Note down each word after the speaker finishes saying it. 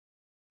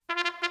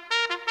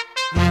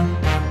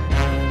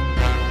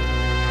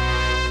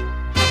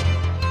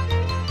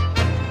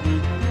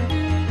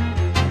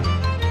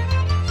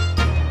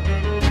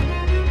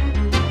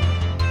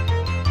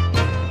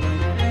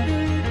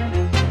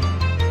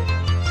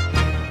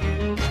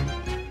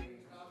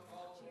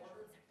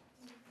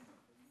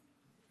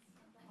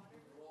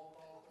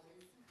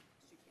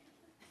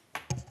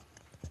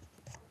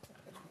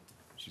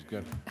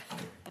good.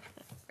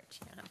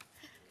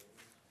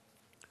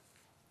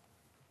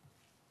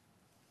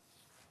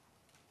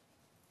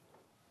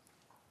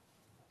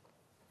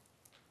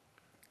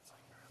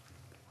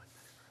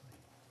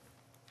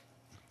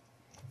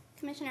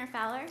 Commissioner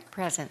Fowler,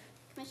 Present.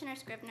 Commissioner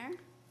Scribner,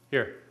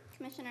 Here.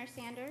 Commissioner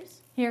Sanders,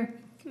 Here.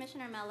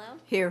 Commissioner Mello,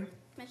 Here.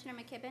 Commissioner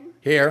McKibben,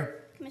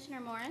 Here. Commissioner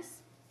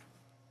Morris,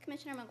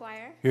 Commissioner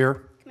McGuire,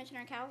 Here.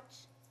 Commissioner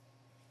Couch,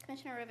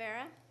 Commissioner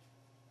Rivera,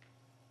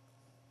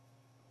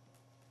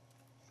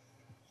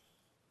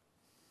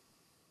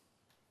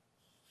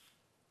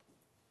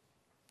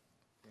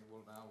 Okay,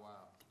 well now,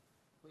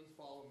 please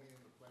follow me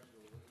in the pledge of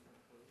allegiance,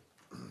 please.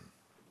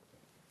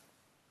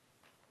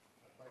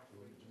 I pledge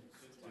allegiance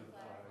to the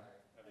flag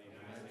of the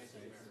United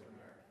States of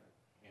America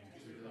and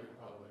to the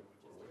republic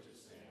for which it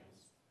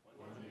stands,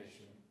 one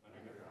nation,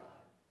 under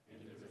God,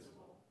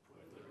 indivisible,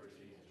 with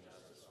liberty and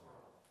justice for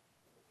all.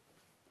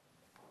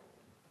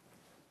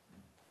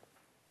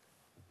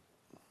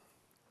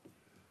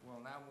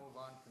 We'll now move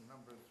on to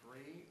number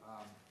 3.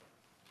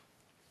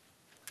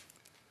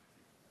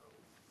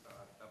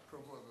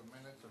 Approval of the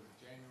minutes of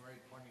the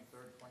January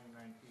 23rd,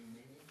 2019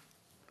 meeting.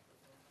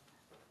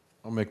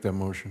 I'll make that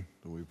motion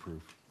that we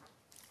approve.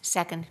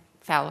 Second.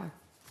 Fowler.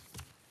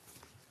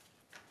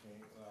 Okay,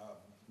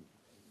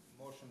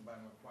 motion by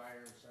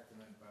McGuire,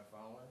 seconded by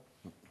Fowler.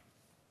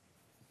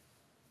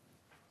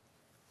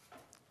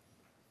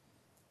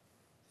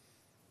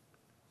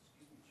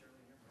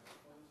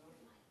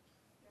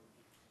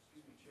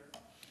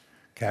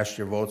 Cast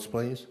your votes,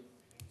 please.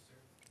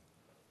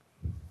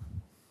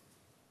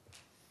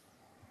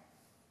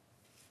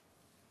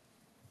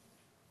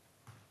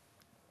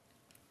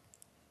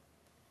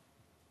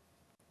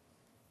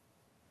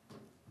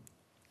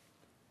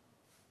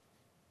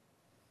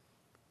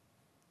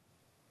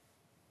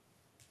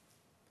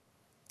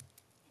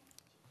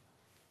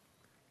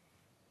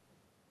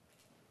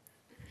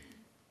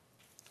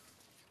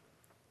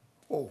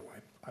 Oh,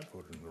 I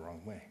voted the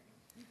wrong way.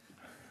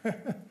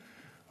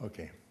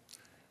 Okay.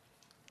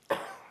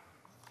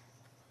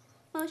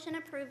 motion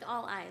approved,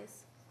 all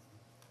ayes.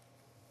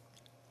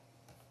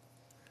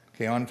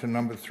 Okay, on to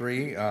number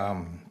 3,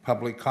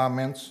 public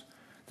comments.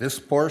 This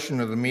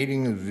portion of the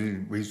meeting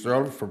is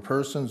reserved for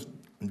persons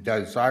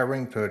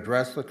desiring to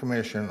address the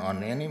commission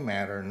on any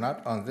matter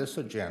not on this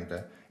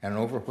agenda and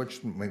over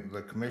which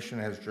the commission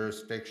has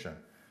jurisdiction.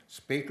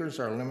 Speakers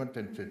are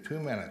limited to 2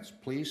 minutes.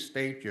 Please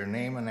state your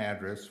name and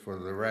address for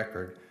the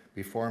record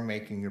before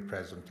making your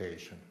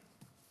presentation.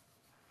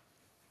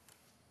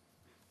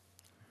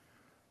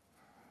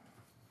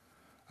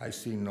 I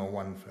see no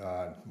one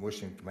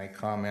wishing to make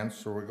comments,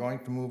 so we're going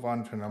to move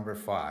on to number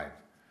 5.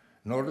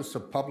 Notice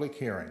of public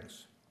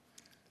hearings.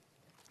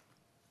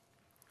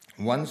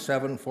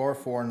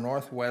 1744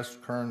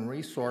 Northwest Kern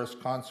Resource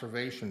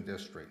Conservation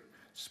District,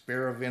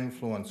 Sphere of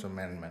Influence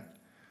Amendment.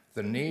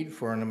 The need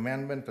for an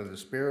amendment of the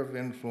Sphere of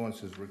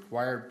Influence is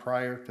required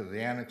prior to the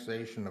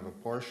annexation of a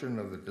portion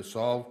of the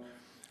dissolved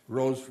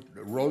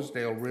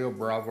Rosedale Rio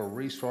Bravo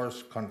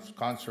Resource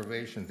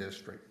Conservation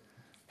District.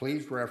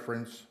 Please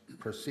reference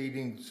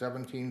proceeding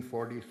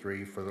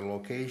 1743 for the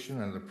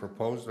location and the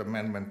proposed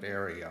amendment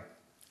area.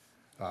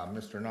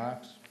 Mr.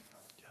 Knox?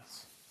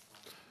 Yes.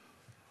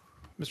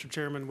 Mr.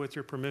 Chairman, with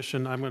your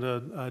permission, I'm going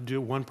to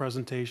do one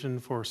presentation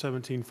for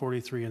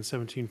 1743 and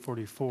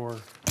 1744,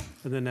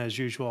 and then as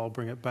usual, I'll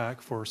bring it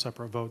back for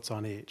separate votes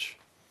on each.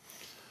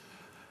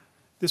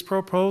 This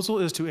proposal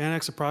is to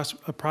annex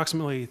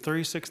approximately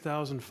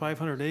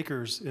 36,500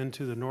 acres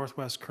into the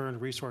Northwest Kern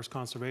Resource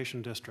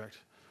Conservation District,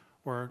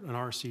 or an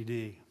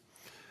RCD.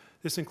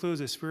 This includes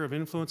a sphere of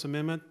influence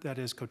amendment that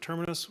is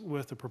coterminous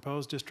with the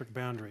proposed district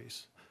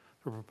boundaries.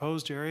 The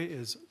proposed area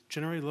is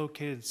generally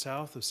located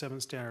south of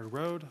 7th Standard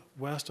Road,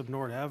 west of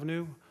Nord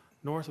Avenue,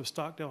 north of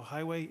Stockdale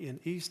Highway, and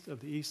east of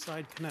the East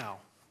Side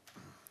Canal.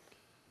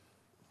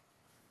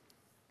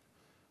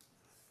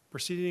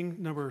 Proceeding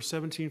number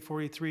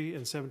 1743 and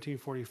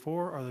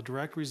 1744 are the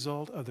direct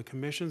result of the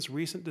Commission's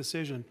recent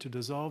decision to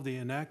dissolve the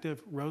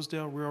inactive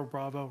Rosedale Rio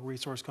Bravo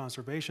Resource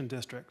Conservation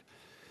District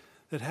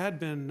that had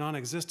been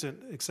non-existent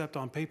except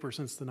on paper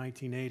since the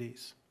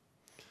 1980s.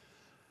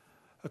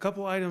 A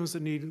couple items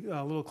that need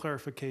a little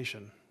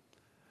clarification.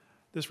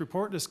 This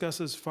report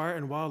discusses fire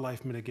and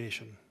wildlife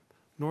mitigation.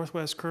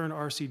 Northwest Kern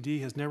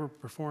RCD has never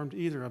performed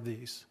either of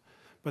these,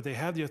 but they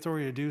have the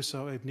authority to do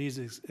so if needs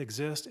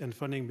exist and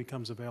funding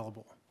becomes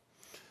available.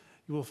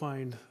 You will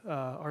find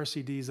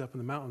RCDs up in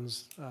the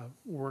mountains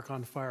work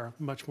on fire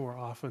much more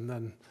often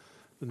than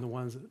the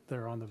ones that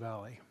are on the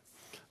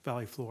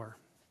valley floor.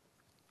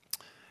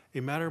 A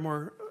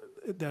matter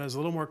that is a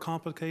little more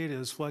complicated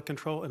is flood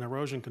control and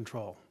erosion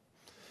control.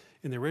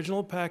 In the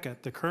original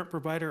packet, the current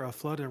provider of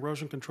flood and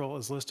erosion control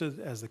is listed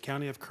as the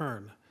County of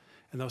Kern,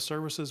 and those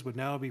services would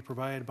now be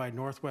provided by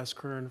Northwest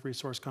Kern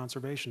Resource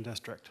Conservation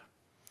District.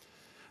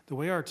 The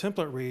way our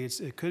template reads,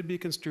 it could be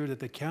construed that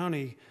the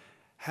county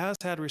has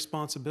had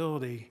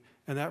responsibility,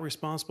 and that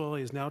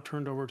responsibility is now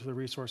turned over to the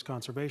Resource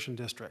Conservation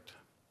District.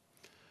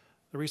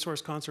 The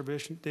Resource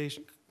Conservation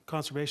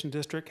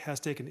District has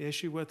taken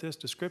issue with this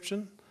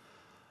description.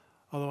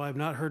 Although I've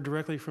not heard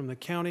directly from the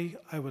county,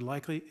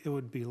 it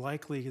would be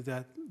likely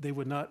that they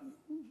would not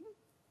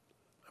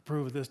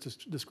approve of this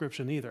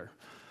description either.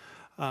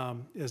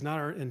 It's not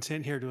our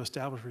intent here to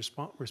establish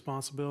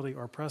responsibility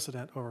or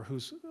precedent over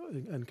who's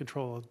in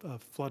control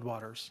of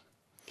floodwaters.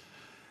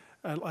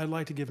 I'd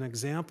like to give an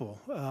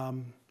example.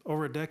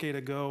 Over a decade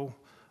ago,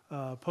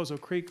 Pozo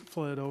Creek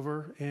flooded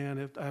over,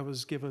 and I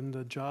was given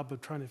the job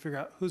of trying to figure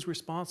out who's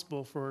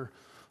responsible for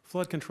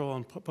flood control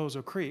on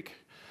Pozo Creek.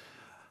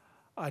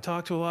 I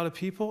talked to a lot of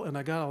people, and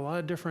I got a lot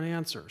of different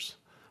answers,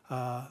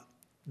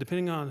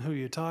 depending on who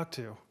you talk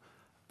to.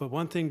 But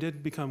one thing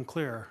did become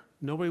clear.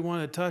 Nobody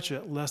wanted to touch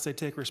it lest they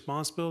take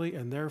responsibility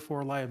and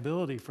therefore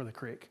liability for the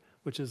creek,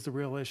 which is the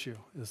real issue,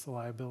 is the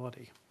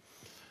liability.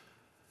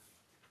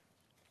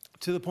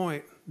 To the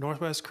point,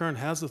 Northwest Kern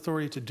has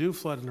authority to do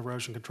flood and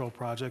erosion control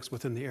projects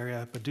within the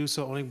area, but do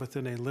so only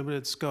within a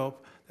limited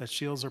scope that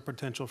shields their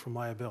potential from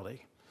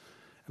liability.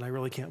 And I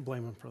really can't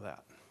blame them for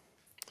that.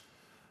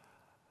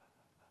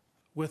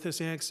 With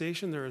this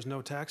annexation, there is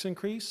no tax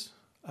increase.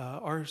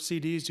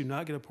 RCDs do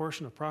not get a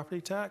portion of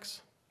property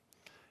tax.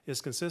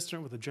 It's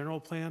consistent with the general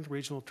plan,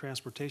 regional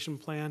transportation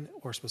plan,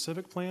 or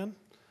specific plan.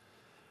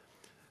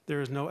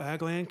 There is no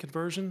ag land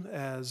conversion,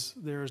 as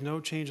there is no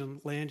change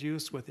in land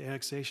use with the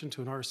annexation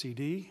to an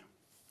RCD.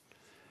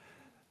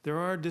 There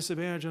are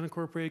disadvantaged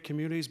unincorporated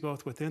communities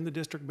both within the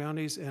district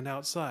boundaries and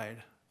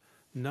outside.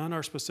 None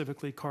are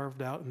specifically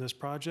carved out in this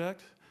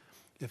project.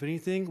 If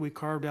anything, we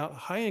carved out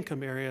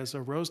high-income areas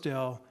of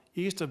Rosedale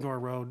east of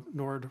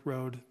Nord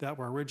Road that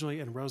were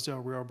originally in Rosedale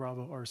Rio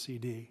Bravo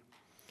RCD.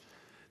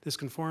 This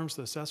conforms to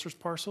the assessor's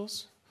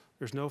parcels.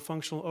 There's no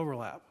functional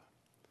overlap.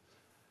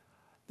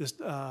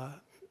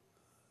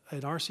 An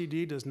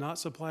RCD does not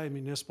supply a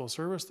municipal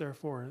service,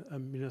 therefore a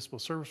municipal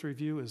service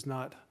review is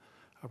not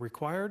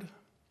required.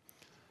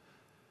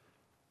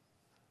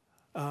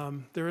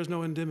 There is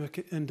no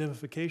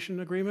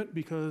indemnification agreement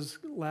because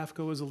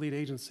LAFCo is the lead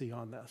agency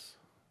on this.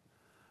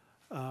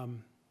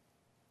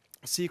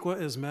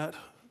 CEQA is met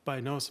by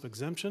notice of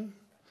exemption,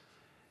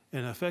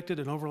 and affected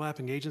and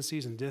overlapping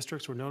agencies and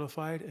districts were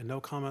notified and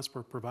no comments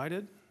were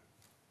provided.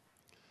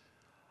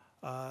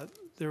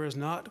 There is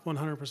not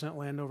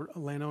 100%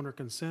 landowner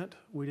consent.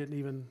 We didn't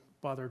even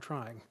bother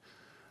trying.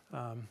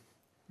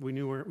 We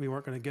knew we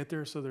weren't going to get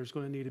there, so there's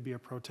going to need to be a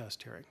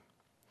protest hearing.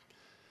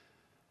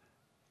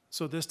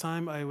 So this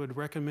time I would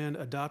recommend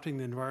adopting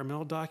the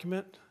environmental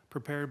document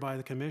prepared by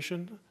the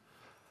commission,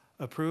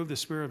 approve the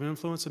sphere of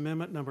influence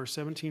amendment number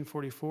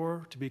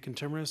 1744 to be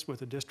conterminous with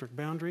the district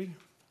boundary,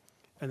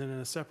 and then in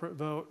a separate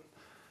vote,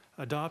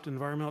 adopt an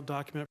environmental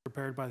document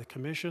prepared by the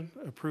commission,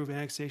 approve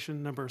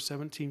annexation number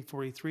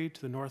 1743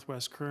 to the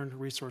Northwest Kern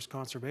Resource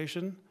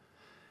Conservation,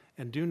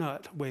 and do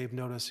not waive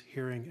notice,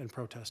 hearing, and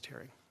protest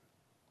hearing.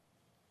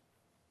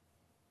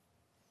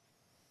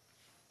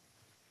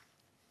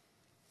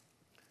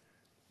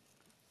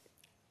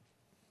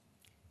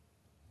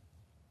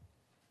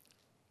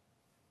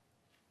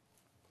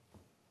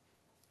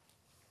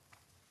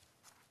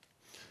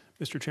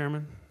 Mr.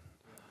 Chairman,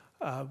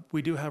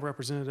 we do have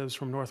representatives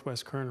from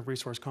Northwest Kern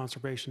Resource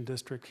Conservation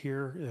District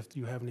here if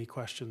you have any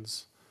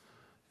questions,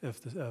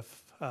 if the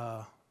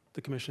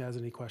commission has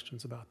any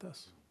questions about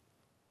this.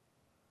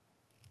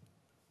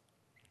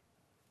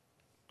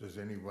 Does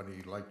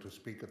anybody like to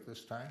speak at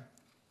this time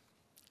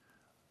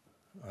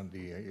on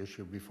the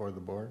issue before the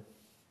board?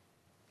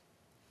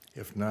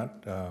 If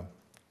not,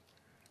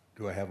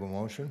 do I have a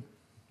motion?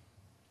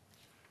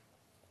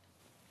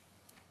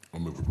 I'll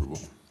move approval.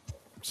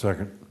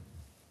 Second.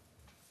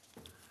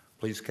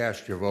 Please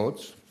cast your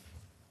votes.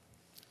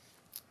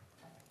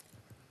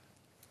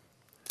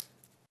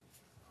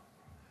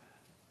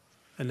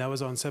 And that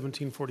was on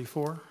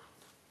 1744?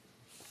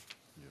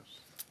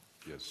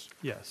 Yes.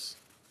 Yes.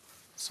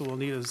 So we'll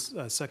need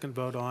a second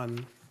vote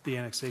on the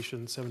annexation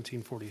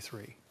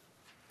 1743.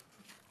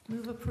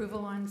 Move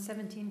approval on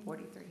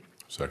 1743.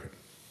 Second.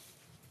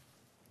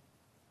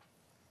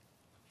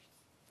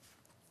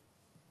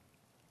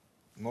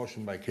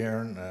 Motion by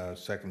Kern,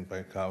 second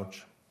by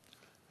Couch.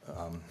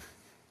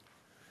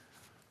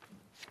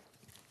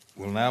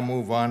 We'll now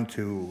move on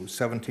to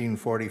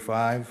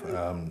 1745.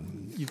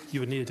 You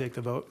would need to take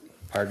the vote.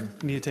 Pardon?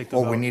 You need to take the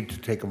Oh, vote. we need to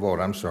take a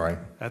vote, I'm sorry.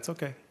 That's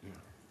okay.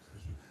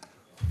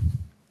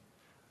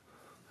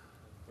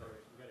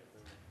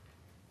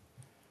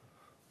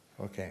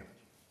 Okay.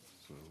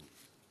 So,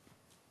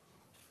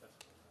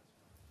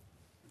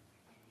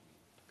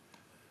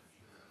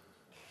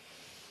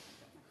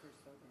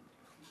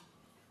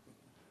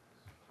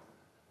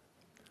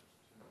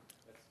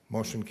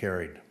 Motion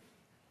carried.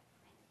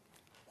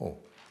 Oh,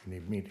 you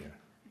need me to.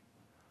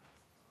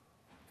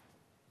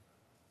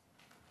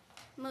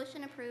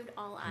 Motion approved,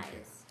 all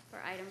ayes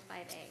for item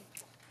 5A.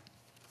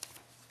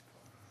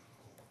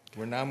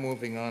 We're now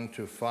moving on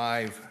to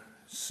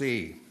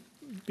 5C.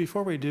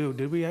 Before we do,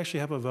 did we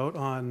actually have a vote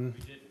on,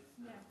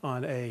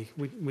 on A?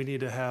 We need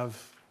to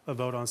have a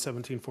vote on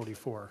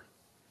 1744.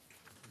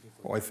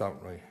 Oh, I thought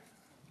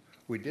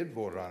we did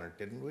vote on it,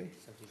 didn't we?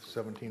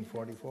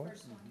 1744?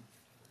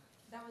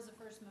 That was the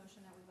first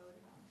motion that we voted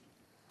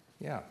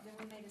Yeah. Then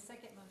we made a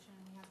second motion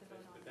and we have to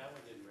vote on it. That one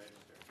didn't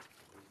register.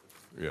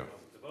 Yeah.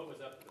 The vote was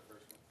up to the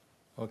first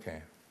one.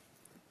 Okay.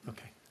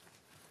 Okay.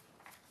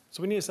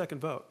 So we need a second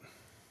vote.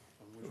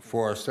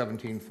 For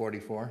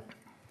 1744?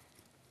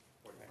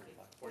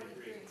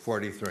 43.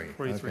 43.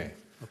 Okay.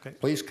 Okay.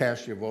 Please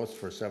cast your votes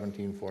for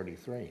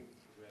 1743.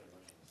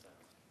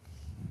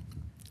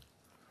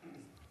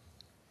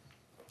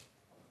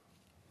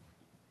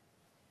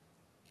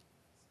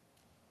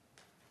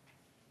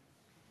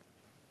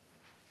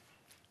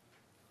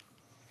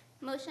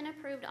 Motion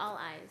approved, all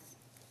ayes.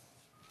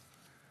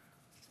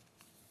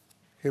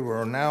 Okay,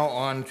 we're now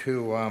on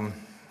to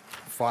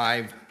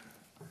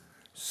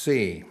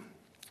 5C.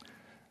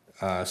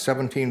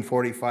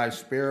 1745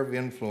 Sphere of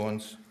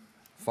Influence,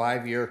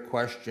 5-year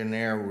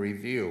questionnaire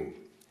review.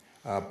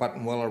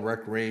 Buttonwillow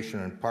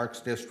Recreation and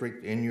Parks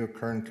District, Inyo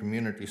Kern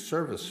Community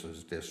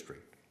Services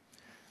District.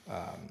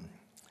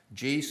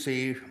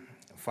 GC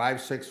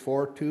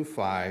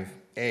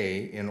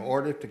 56425A, in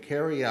order to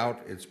carry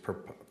out its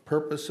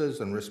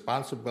purposes and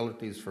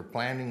responsibilities for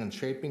planning and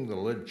shaping the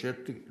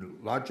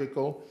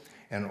logical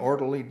and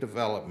orderly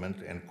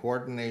development and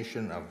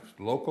coordination of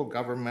local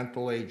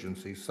governmental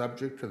agencies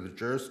subject to the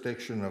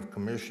jurisdiction of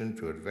commission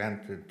to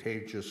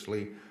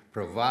advantageously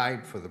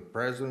provide for the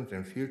present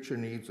and future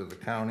needs of the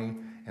county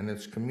and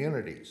its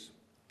communities.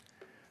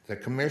 The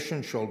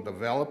commission shall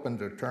develop and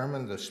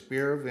determine the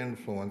sphere of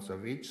influence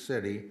of each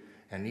city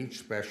and each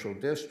special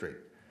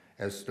district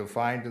as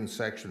defined in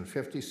section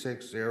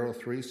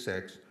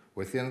 56036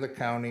 within the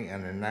county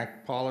and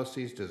enact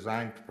policies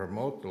designed to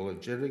promote the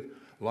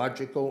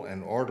logical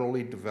and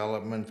orderly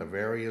development of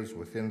areas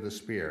within the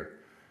sphere.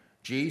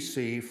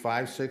 GC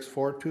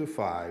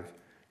 56425,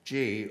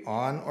 G,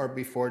 on or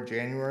before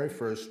January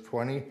 1st,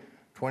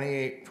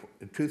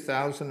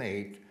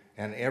 2008,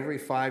 and every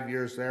 5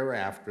 years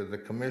thereafter, the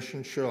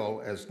commission shall,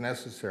 as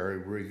necessary,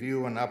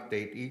 review and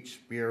update each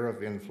sphere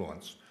of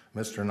influence.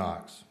 Mr.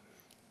 Knox.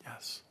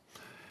 Yes.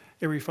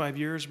 Every 5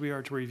 years, we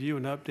are to review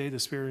and update the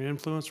sphere of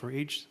influence for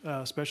each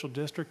special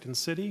district and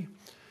city.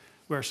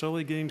 We are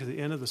slowly getting to the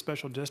end of the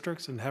special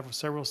districts and have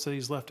several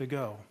cities left to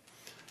go.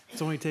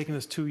 It's only taken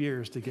us 2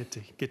 years to get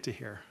to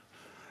here.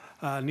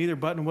 Neither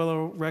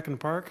Buttonwillow Rec and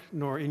Park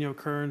nor Inyo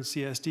Kern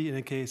CSD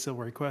indicates they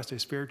will request a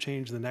sphere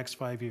change in the next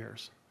 5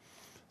 years.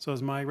 So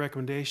is my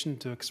recommendation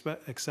to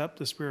accept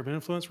the sphere of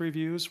influence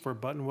reviews for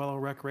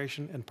Buttonwillow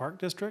Recreation and Park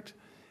District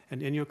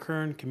and Inyo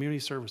Kern Community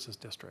Services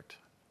District.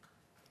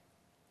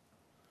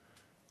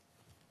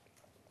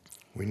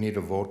 We need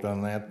a vote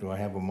on that. Do I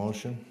have a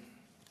motion?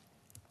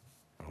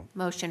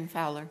 Motion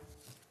Fowler.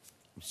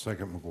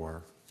 Second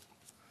McGuire.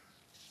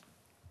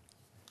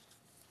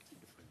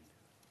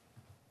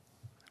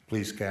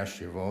 Please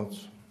cast your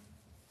votes.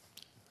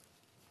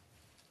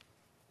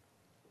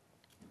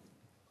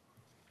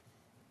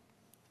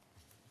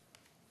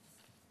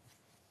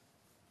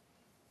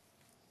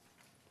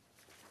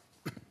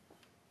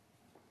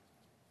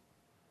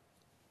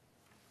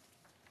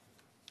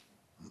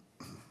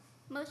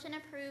 Motion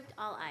approved,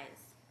 all ayes.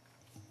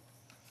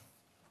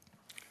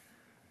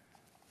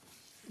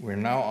 We're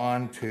now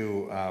on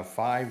to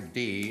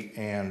 5D,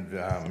 and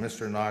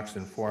Mr. Knox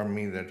informed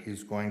me that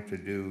he's going to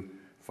do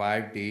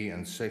 5D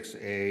and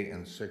 6A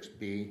and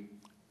 6B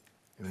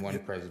in one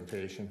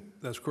presentation.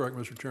 That's correct,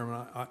 Mr.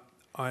 Chairman.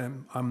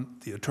 I'm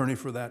the attorney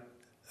for that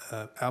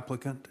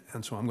applicant,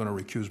 and so I'm going to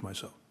recuse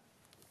myself.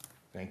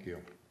 Thank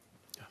you.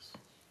 Yes.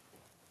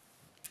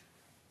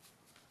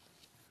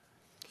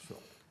 So,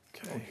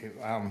 Okay.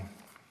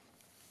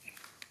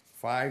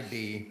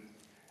 5D,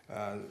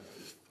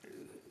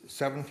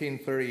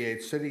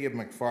 1738 City of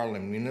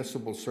McFarland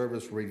Municipal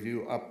Service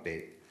Review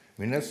Update.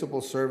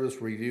 Municipal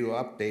Service Review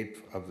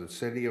Update of the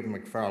City of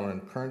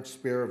McFarland current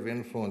sphere of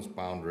influence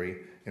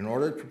boundary in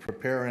order to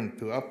prepare and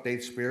to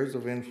update spheres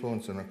of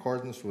influence in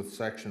accordance with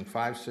section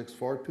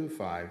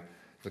 56425.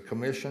 The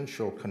Commission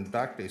shall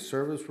conduct a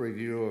service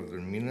review of the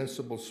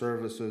municipal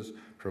services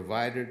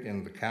provided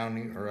in the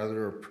county or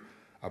other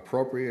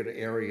appropriate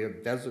area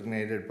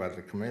designated by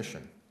the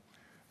Commission.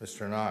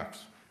 Mr. Knox.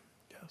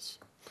 Yes.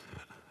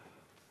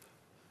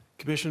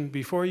 Commission,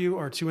 before you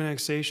are two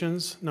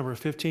annexations, number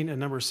 15 and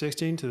number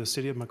 16, to the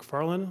City of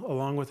McFarland,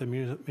 along with a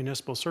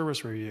municipal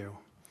service review.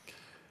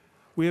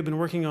 We have been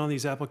working on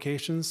these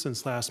applications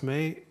since last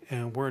May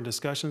and were in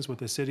discussions with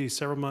the city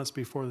several months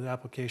before the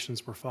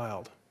applications were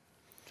filed.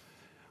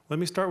 Let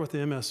me start with the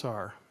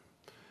MSR.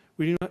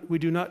 We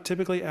do not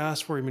typically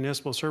ask for a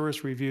municipal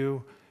service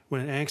review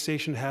when an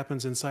annexation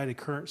happens inside a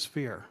current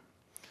sphere.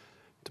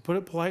 To put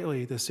it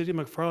politely, the City of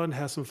McFarland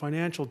has some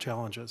financial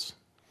challenges.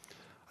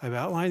 I've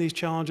outlined these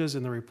challenges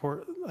in the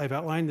report.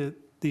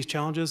 These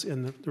challenges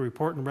in the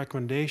report and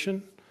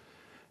recommendation.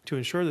 To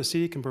ensure the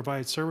city can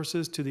provide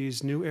services to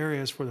these new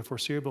areas for the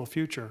foreseeable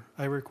future,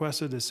 I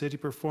requested the city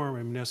perform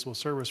a municipal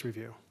service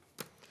review.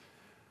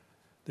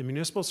 The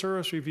municipal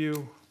service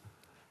review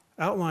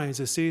outlines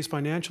the city's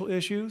financial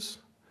issues,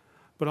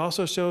 but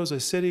also shows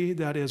a city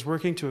that is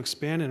working to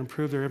expand and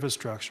improve their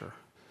infrastructure.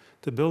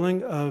 The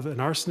building of an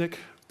arsenic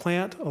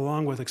plant,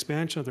 along with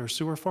expansion of their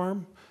sewer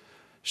farm,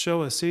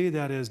 show a city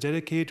that is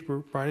dedicated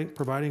to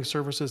providing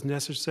services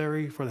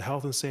necessary for the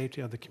health and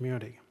safety of the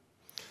community.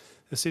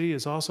 The city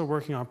is also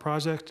working on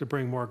projects to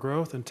bring more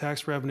growth and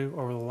tax revenue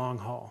over the long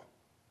haul.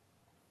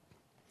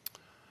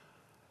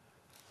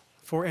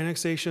 For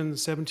annexation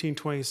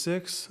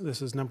 1726,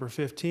 this is number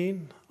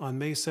 15. On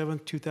May 7,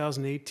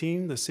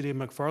 2018, the city of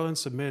McFarland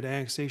submitted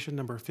annexation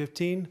number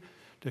 15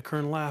 to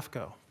Kern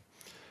LAFCo.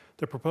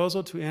 The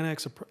proposal to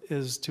annex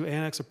is to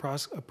annex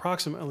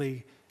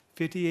approximately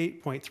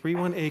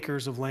 58.31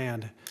 acres of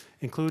land,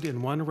 including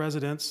one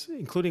residence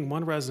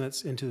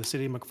into the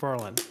city of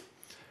McFarland.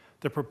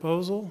 The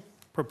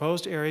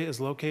proposed area is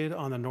located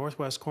on the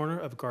northwest corner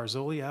of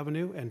Garzoli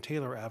Avenue and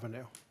Taylor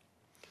Avenue.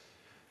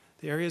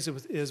 The area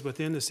is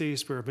within the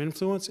city's sphere of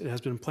influence. It has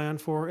been planned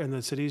for in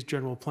the city's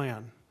general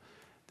plan.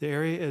 The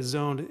area is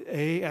zoned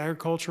A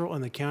agricultural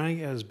and the county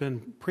has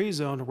been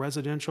pre-zoned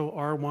residential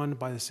R1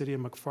 by the city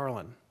of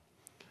McFarland.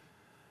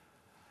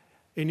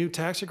 A new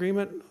tax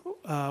agreement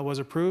was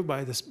approved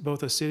by both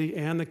the city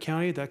and the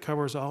county that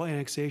covers all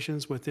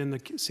annexations within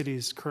the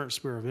city's current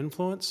sphere of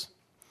influence.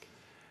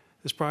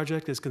 This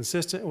project is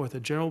consistent with the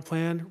general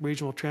plan,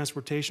 regional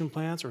transportation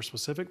plans, or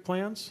specific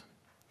plans.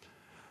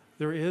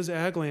 There is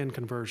ag land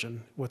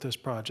conversion with this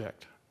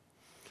project.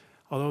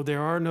 Although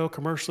there are no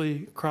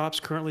commercially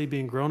crops currently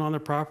being grown on the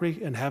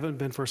property and haven't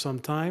been for some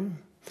time,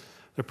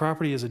 the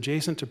property is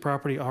adjacent to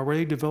property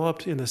already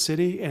developed in the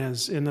city and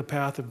is in the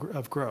path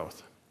of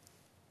growth.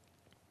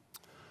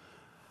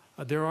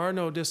 There are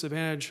no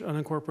disadvantaged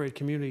unincorporated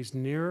communities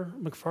near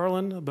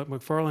McFarland, but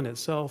McFarland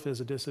itself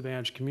is a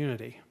disadvantaged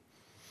community.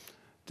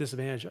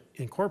 Disadvantaged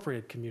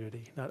incorporated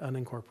community, not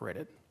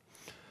unincorporated.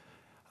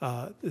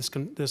 This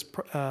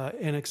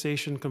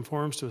annexation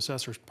conforms to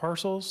assessor's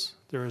parcels.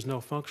 There is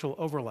no functional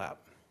overlap.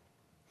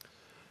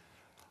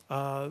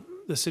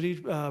 The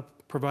city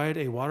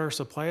provided a water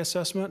supply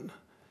assessment.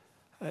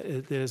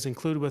 It is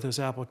included with this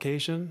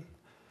application.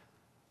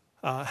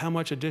 How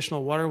much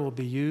additional water will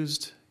be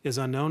used is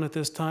unknown at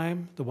this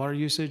time. The water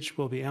usage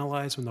will be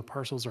analyzed when the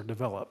parcels are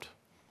developed.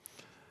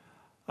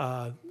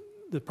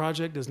 The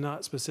project does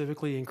not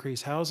specifically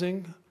increase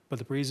housing, but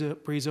the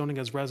pre-zoning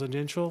as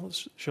residential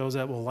shows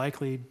that will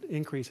likely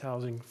increase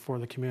housing for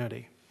the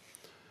community.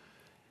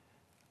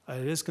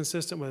 It is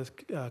consistent with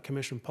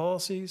commission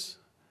policies.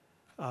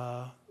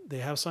 They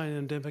have signed an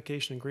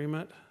indemnification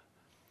agreement,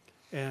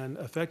 and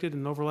affected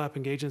and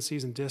overlapping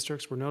agencies and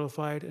districts were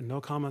notified and no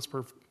comments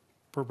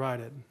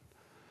provided.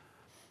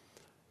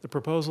 The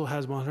proposal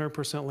has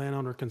 100%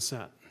 landowner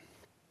consent.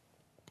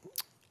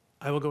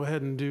 I will go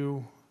ahead and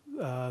do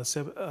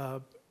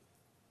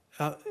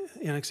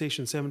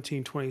annexation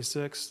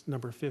 1726,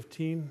 number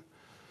 15.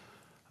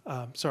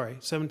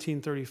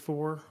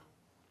 1734,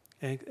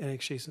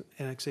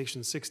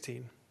 annexation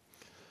 16.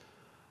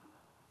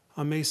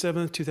 On May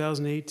 7th,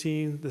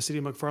 2018, the city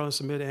of McFarland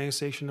submitted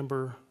annexation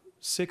number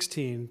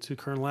 16 to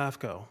Kern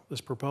LAFCo.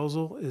 This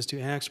proposal is to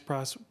annex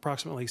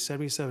approximately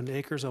 77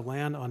 acres of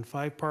land on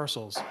 5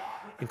 parcels,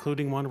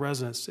 including one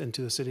residence,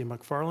 into the city of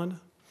McFarland.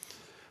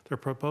 The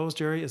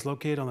proposed area is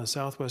located on the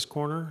southwest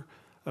corner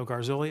of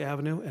Garzoli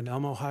Avenue and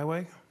Elmo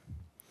Highway.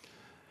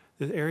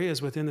 The area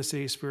is within the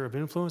city's sphere of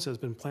influence, has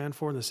been planned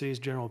for in the city's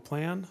general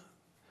plan.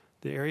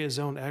 The area is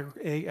zoned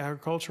A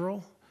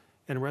agricultural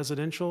and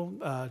residential,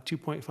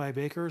 2.5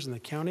 acres in the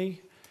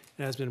county,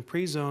 and has been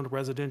pre-zoned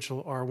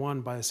residential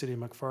R1 by the city of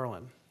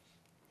McFarland.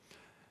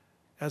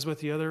 As with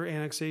the other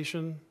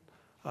annexation,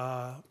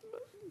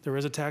 there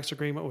is a tax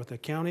agreement with the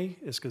county.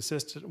 It's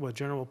consistent with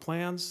general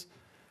plans.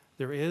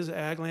 There is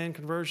ag land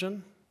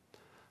conversion,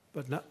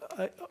 but not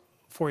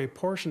for a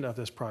portion of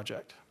this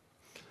project.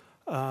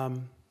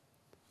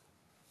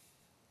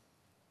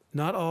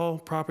 Not all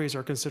properties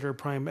are considered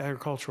prime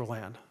agricultural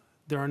land.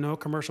 There are no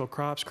commercial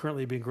crops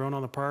currently being grown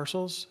on the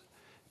parcels.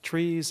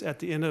 Trees at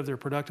the end of their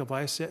productive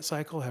life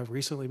cycle have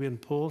recently been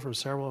pulled from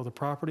several of the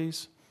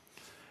properties.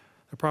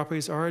 The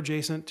properties are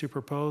adjacent to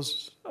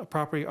proposed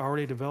property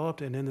already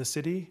developed and in the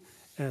city,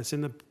 and it's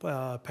in the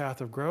path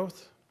of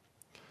growth.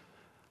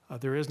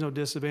 There is no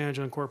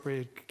disadvantaged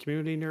unincorporated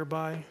community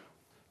nearby.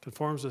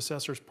 Conforms to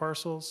assessor's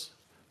parcels.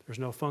 There's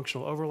no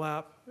functional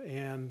overlap,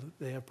 and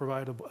they have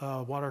provided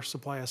a water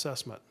supply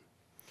assessment.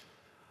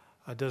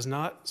 Does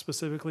not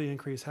specifically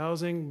increase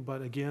housing,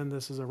 but again,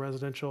 this is a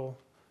residential,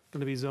 going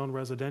to be zoned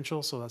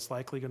residential, so that's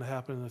likely going to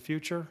happen in the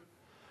future.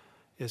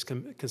 Is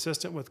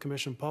consistent with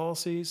commission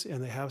policies,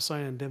 and they have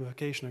signed an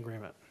indemnification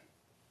agreement.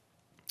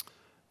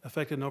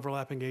 Affected and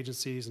overlapping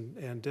agencies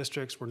and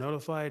districts were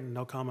notified and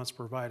no comments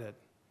provided.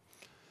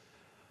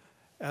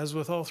 As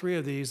with all 3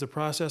 of these, the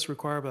process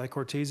required by the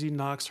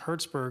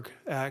Cortese-Knox-Hertzberg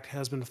Act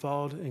has been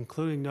followed,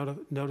 including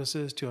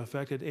notices to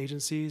affected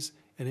agencies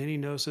and any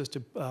notices to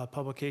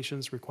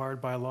publications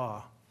required by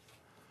law.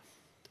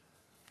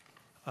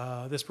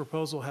 This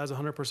proposal has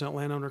 100%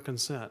 landowner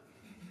consent,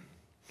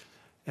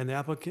 and the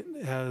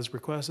applicant has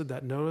requested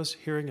that notice,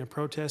 hearing, and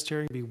protest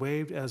hearing be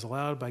waived as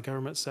allowed by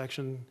Government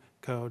Section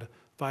Code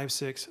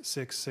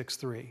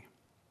 56663.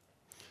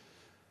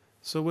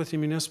 So with the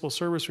municipal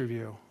service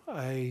review,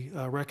 I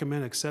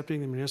recommend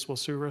accepting the municipal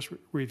service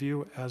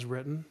review as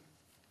written.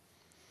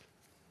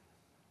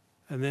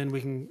 And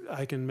then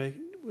I can make,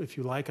 if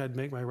you like, I'd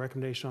make my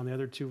recommendation on the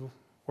other two,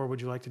 or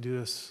would you like to do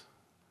this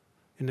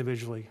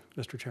individually,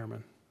 Mr.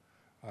 Chairman?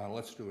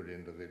 Let's do it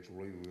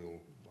individually. We'll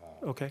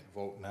Okay,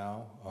 vote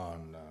now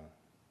on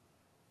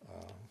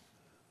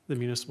the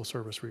municipal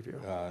service review.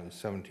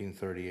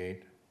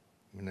 1738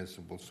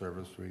 municipal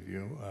service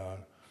review.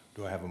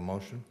 Do I have a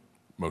motion?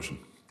 Motion.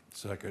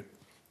 Second.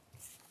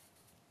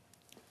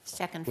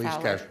 Second Please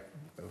Fowler. cast,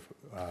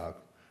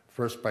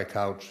 first by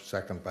Couch,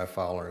 second by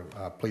Fowler.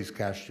 Please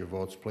cast your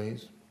votes,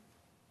 please.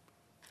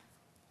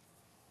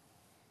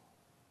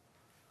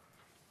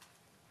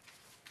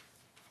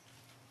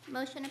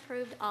 Motion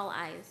approved, all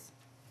ayes.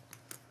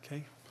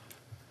 Okay,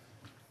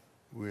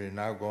 We're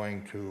now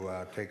going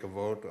to take a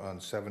vote on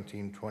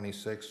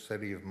 1726,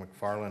 City of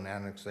McFarland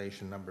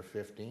Annexation Number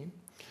 15.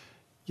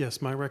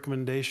 yes, my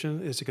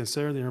recommendation is to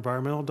consider the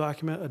environmental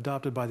document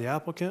adopted by the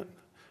applicant,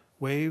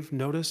 waive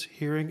notice,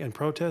 hearing, and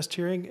protest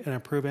hearing, and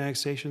approve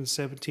annexation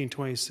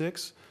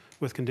 1726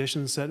 with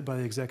conditions set by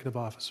the executive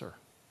officer.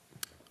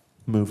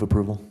 Move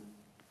approval.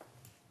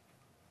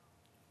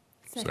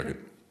 Second.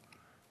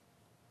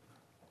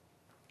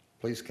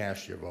 Please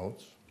cast your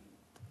votes.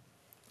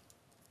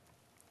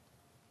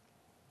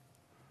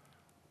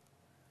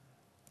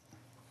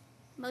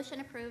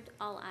 Motion approved,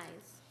 all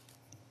ayes.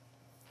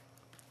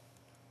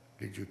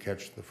 Did you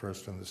catch the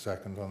first and the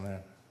second on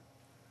that?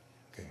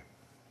 Okay,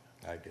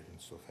 I didn't,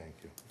 so thank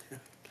you.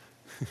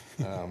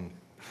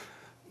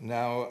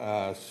 Now,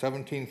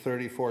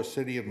 1734,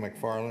 City of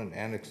McFarland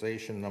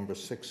Annexation Number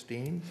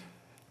 16.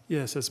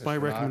 Yes,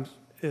 Mr.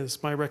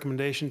 it's my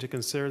recommendation to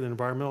consider the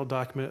environmental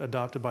document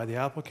adopted by the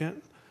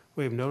applicant,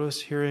 waive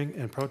notice, hearing,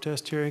 and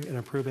protest hearing, and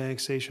approve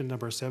annexation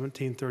number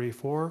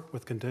 1734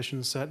 with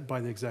conditions set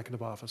by the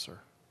executive officer.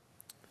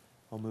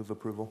 I'll move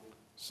approval.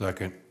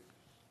 Second.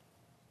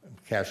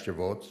 Cast your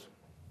votes.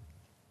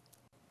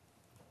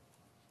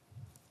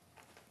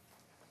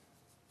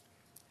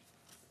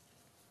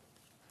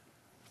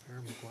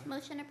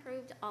 Motion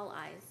approved, all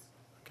ayes.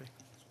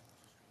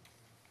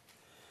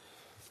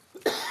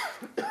 Okay.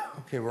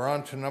 Okay, we're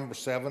on to number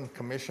 7,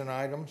 commission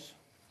items.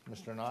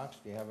 Mr. Knox,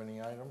 do you have any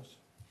items?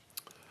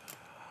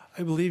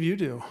 I believe you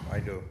do. I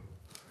do.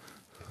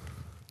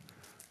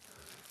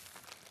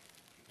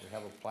 We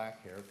have a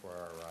plaque here for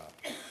our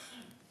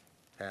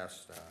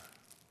past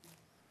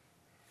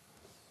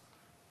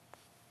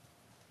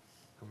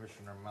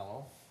Commissioner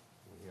Mello.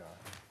 We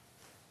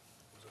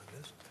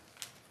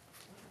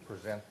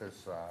present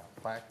this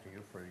plaque to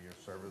you for your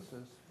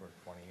services for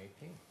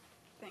 2018.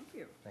 Thank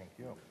you. Thank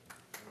you.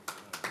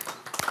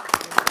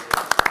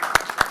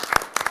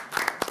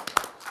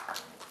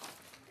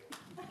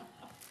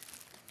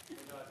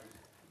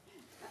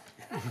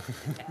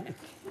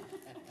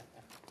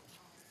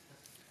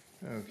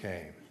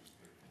 Okay.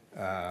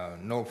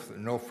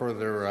 No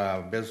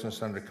further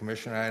business under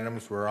commission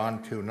items. We're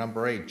on to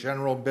number 8,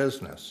 general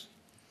business.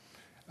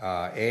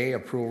 A,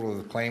 approval of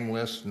the claim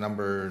list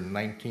number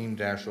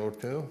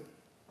 19-02.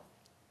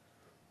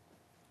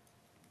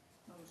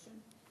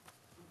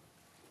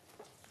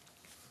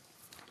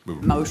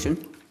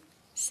 Motion.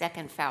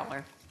 Second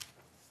Fowler.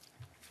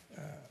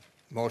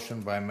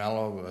 Motion by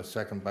Mello,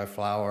 second by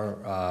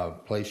Flower.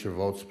 Place your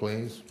votes,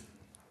 please.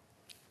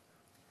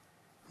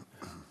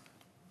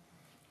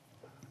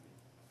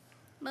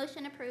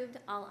 Motion approved,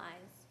 all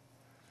ayes.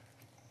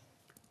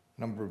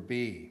 Number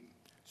B,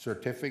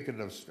 certificate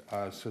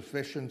of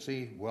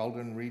sufficiency,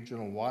 Weldon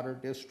Regional Water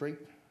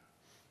District.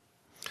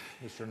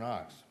 Mr.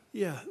 Knox.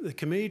 Yeah, the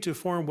committee to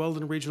form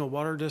Weldon Regional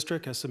Water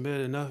District has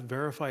submitted enough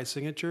verified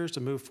signatures to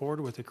move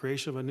forward with the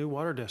creation of a new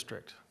water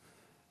district.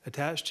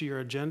 Attached to your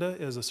agenda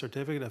is a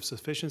certificate of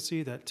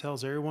sufficiency that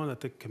tells everyone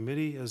that the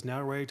committee is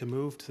now ready to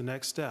move to the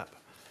next step.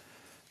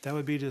 That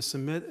would be to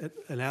submit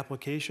an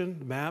application,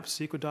 maps,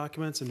 secret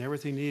documents, and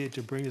everything needed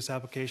to bring this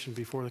application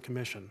before the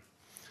commission.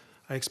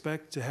 I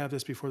expect to have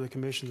this before the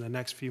commission in the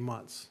next few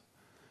months.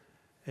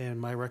 And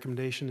my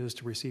recommendation is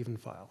to receive and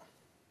file.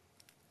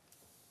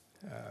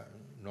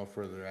 No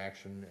further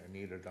action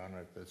needed on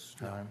it this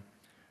time.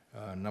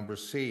 Number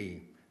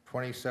C,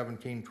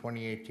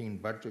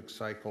 2017-2018 Budget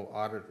Cycle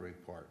Audit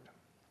Report.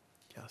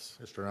 Yes.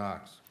 Mr.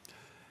 Knox.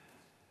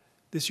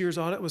 This year's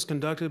audit was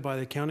conducted by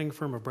the accounting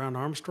firm of Brown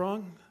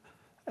Armstrong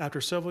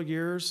after several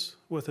years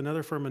with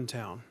another firm in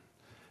town.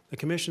 The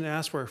commission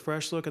asked for a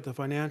fresh look at the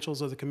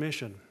financials of the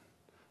commission.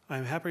 I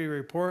am happy to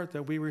report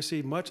that we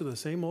received much of the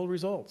same old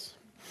results.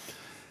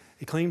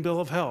 A clean bill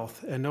of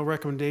health and no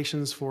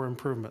recommendations for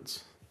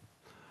improvements.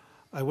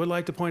 I would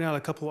like to point out a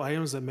couple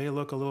items that may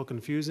look a little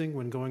confusing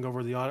when going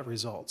over the audit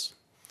results.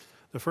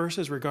 The first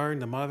is regarding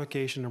the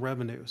modification of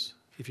revenues.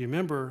 If you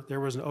remember, there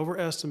was an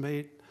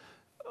overestimate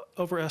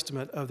of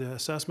the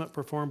assessment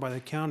performed by the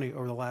county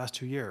over the last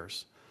 2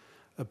 years.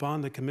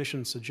 Upon the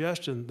commission's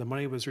suggestion, the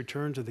money was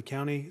returned to the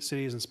county,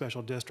 cities, and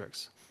special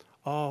districts,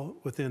 all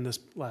within this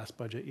last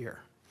budget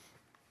year.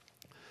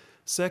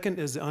 Second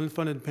is the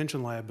unfunded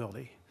pension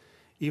liability.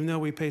 Even though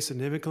we pay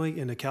significantly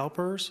into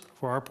CalPERS,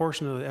 for our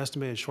portion of the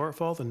estimated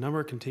shortfall, the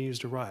number continues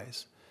to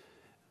rise.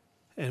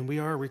 And we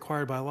are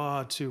required by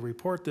law to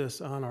report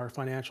this on our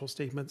financial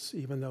statements,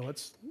 even though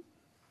it's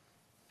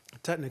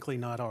technically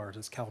not ours,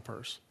 it's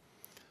CalPERS.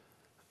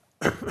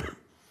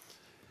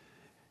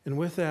 And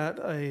with that,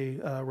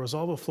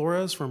 Rosalba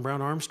Flores from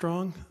Brown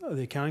Armstrong,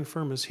 the accounting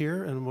firm, is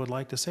here and would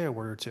like to say a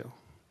word or two.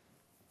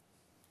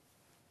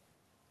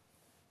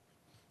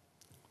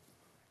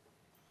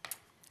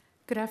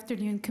 Good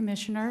afternoon,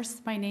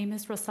 Commissioners. My name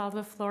is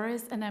Rosalba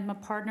Flores, and I'm a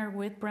partner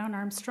with Brown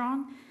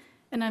Armstrong,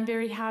 and I'm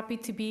very happy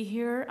to be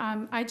here.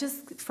 I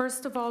just,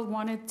 first of all,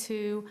 wanted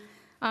to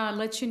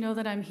let you know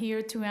that I'm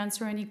here to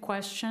answer any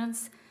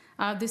questions.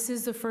 This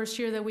is the first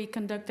year that we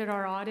conducted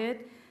our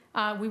audit.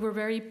 We were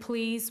very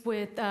pleased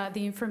with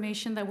the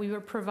information that we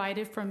were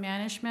provided from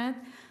management.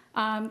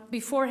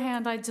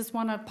 Beforehand, I just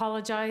want to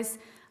apologize.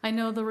 I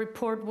know the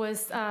report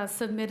was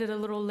submitted a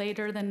little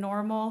later than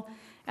normal,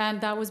 and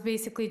that was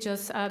basically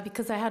just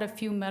because I had a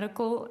few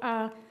medical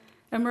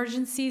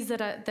emergencies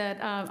that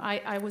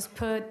I was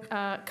put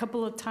a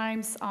couple of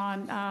times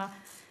on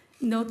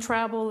no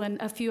travel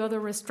and a few other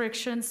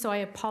restrictions, so I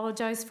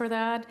apologize for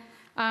that.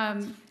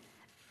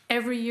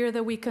 Every year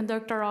that we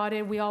conduct our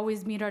audit, we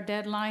always meet our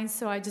deadlines,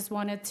 so I just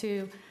wanted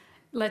to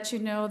let you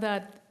know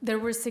that there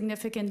were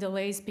significant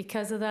delays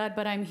because of that,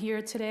 but I'm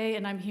here today,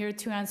 and I'm here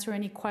to answer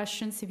any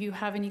questions if you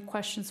have any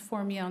questions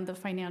for me on the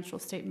financial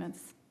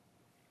statements.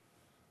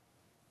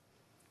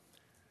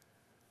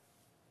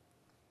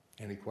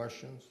 Any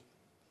questions?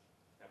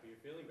 Happy you're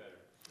feeling better.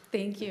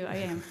 Thank you, I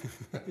am.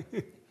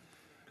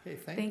 Okay,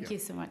 Thank you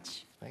so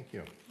much. Thank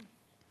you.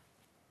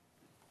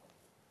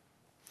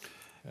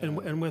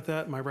 And with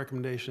that, my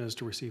recommendation is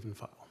to receive and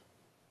file.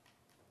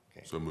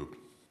 So moved.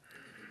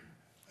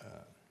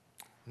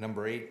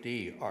 Number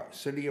 8D,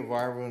 City of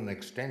Arvin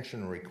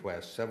extension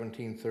request,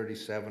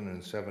 1737 and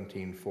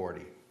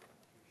 1740.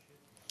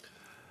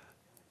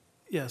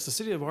 Yes, the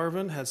City of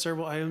Arvin had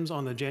several items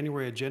on the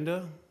January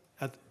agenda.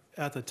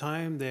 At the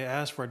time, they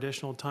asked for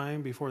additional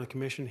time before the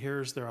commission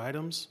hears their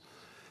items.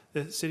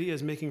 The city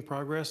is making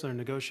progress in their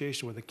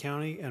negotiation with the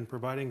county and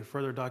providing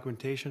further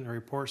documentation and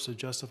reports to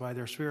justify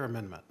their sphere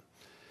amendment.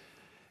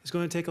 It's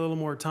going to take a little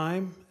more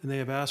time, and they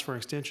have asked for an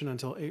extension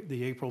until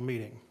the April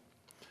meeting.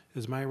 It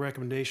is my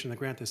recommendation to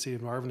grant the City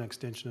of Arvin an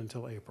extension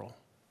until April.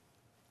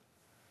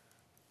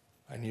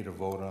 I need a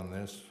vote on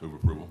this. Move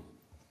approval.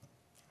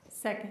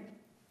 Second.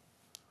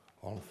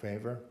 All in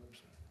favor?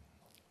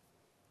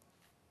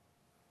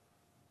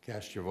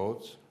 Cast your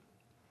votes.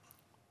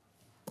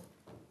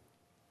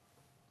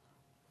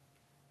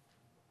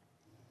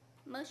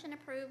 Motion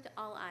approved,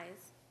 all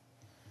ayes.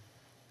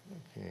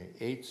 Okay,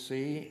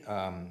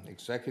 8C,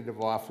 Executive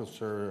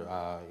Officer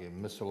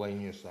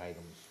miscellaneous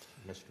items.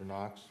 Mr.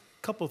 Knox?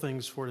 Couple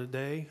things for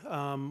today.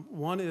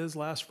 One is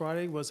last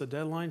Friday was a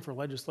deadline for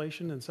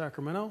legislation in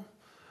Sacramento.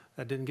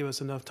 That didn't give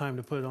us enough time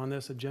to put it on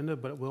this agenda,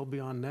 but it will be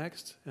on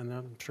next. And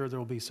I'm sure there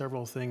will be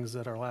several things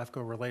that are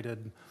LAFCo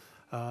related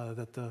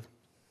that the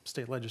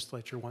state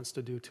legislature wants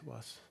to do to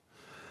us.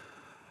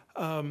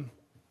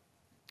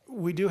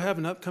 We do have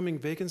an upcoming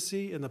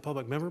vacancy in the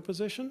public member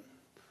position.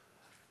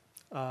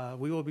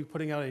 We will be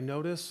putting out a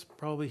notice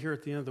probably here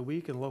at the end of the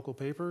week in local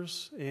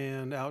papers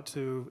and out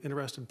to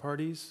interested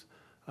parties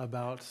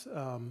about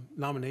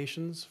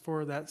nominations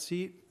for that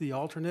seat, the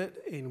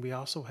alternate, and we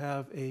also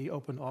have a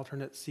open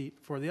alternate seat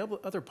for the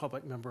other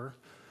public member.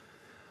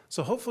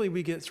 So hopefully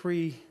we get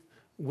 3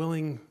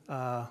 willing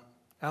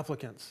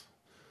applicants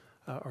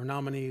or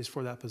nominees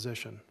for that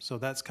position. So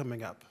that's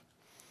coming up.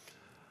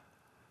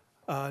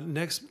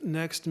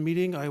 Next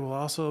meeting, I will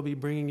also be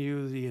bringing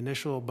you the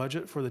initial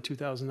budget for the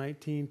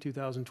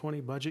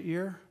 2019-2020 budget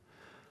year.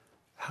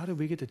 How did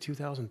we get to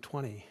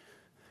 2020?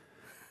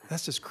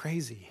 That's just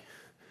crazy.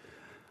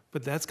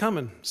 But that's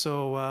coming,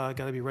 so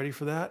got to be ready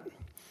for that.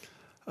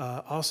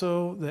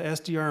 Also, the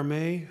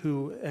SDRMA,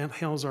 who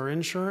handles our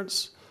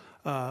insurance,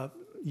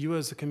 you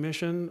as the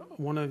commission,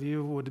 one of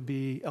you would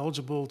be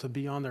eligible to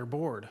be on their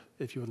board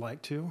if you would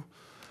like to.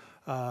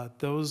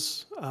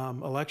 Those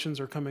elections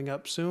are coming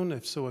up soon,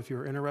 if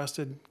you're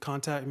interested,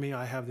 contact me.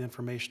 I have the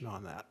information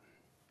on that.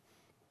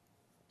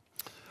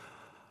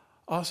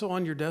 Also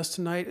on your desk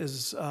tonight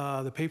is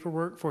the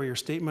paperwork for your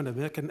statement of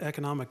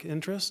economic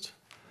interest.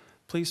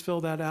 Please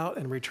fill that out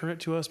and return it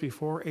to us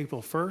before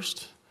April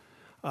 1st.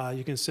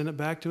 You can send it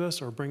back to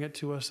us or bring it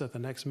to us at the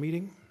next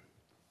meeting.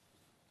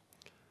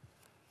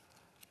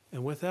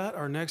 And with that,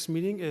 our next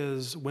meeting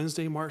is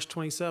Wednesday, March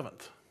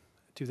 27th,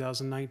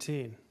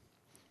 2019.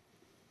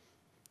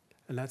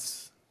 And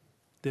that's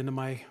the end of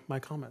my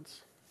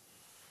comments.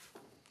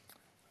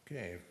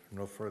 Okay,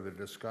 no further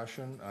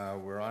discussion.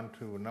 We're on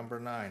to number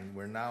 9.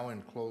 We're now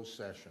in closed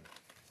session.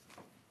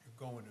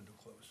 You're going into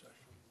closed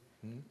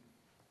session.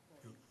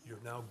 You're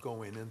now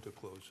going into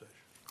closed session.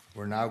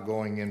 We're now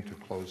going into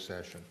closed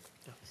session.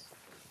 Yes.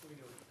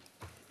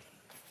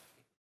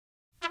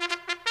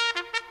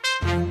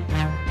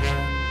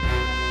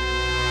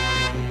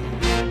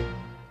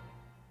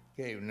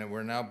 Okay,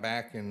 we're now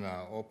back in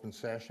open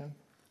session.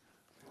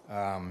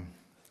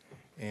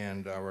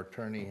 And our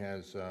attorney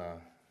has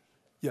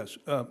Yes,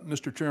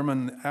 Mr.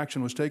 Chairman,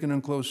 action was taken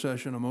in closed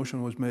session. A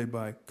motion was made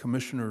by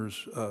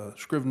Commissioners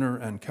Scrivener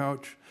and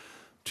Couch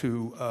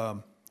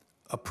to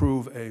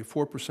approve a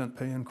 4%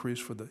 pay increase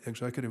for the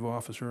executive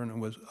officer, and it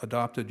was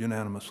adopted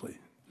unanimously.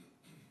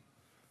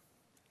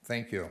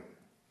 Thank you.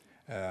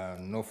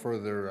 No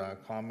further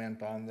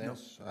comment on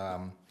this.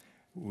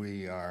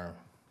 We are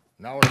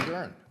now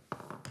adjourned.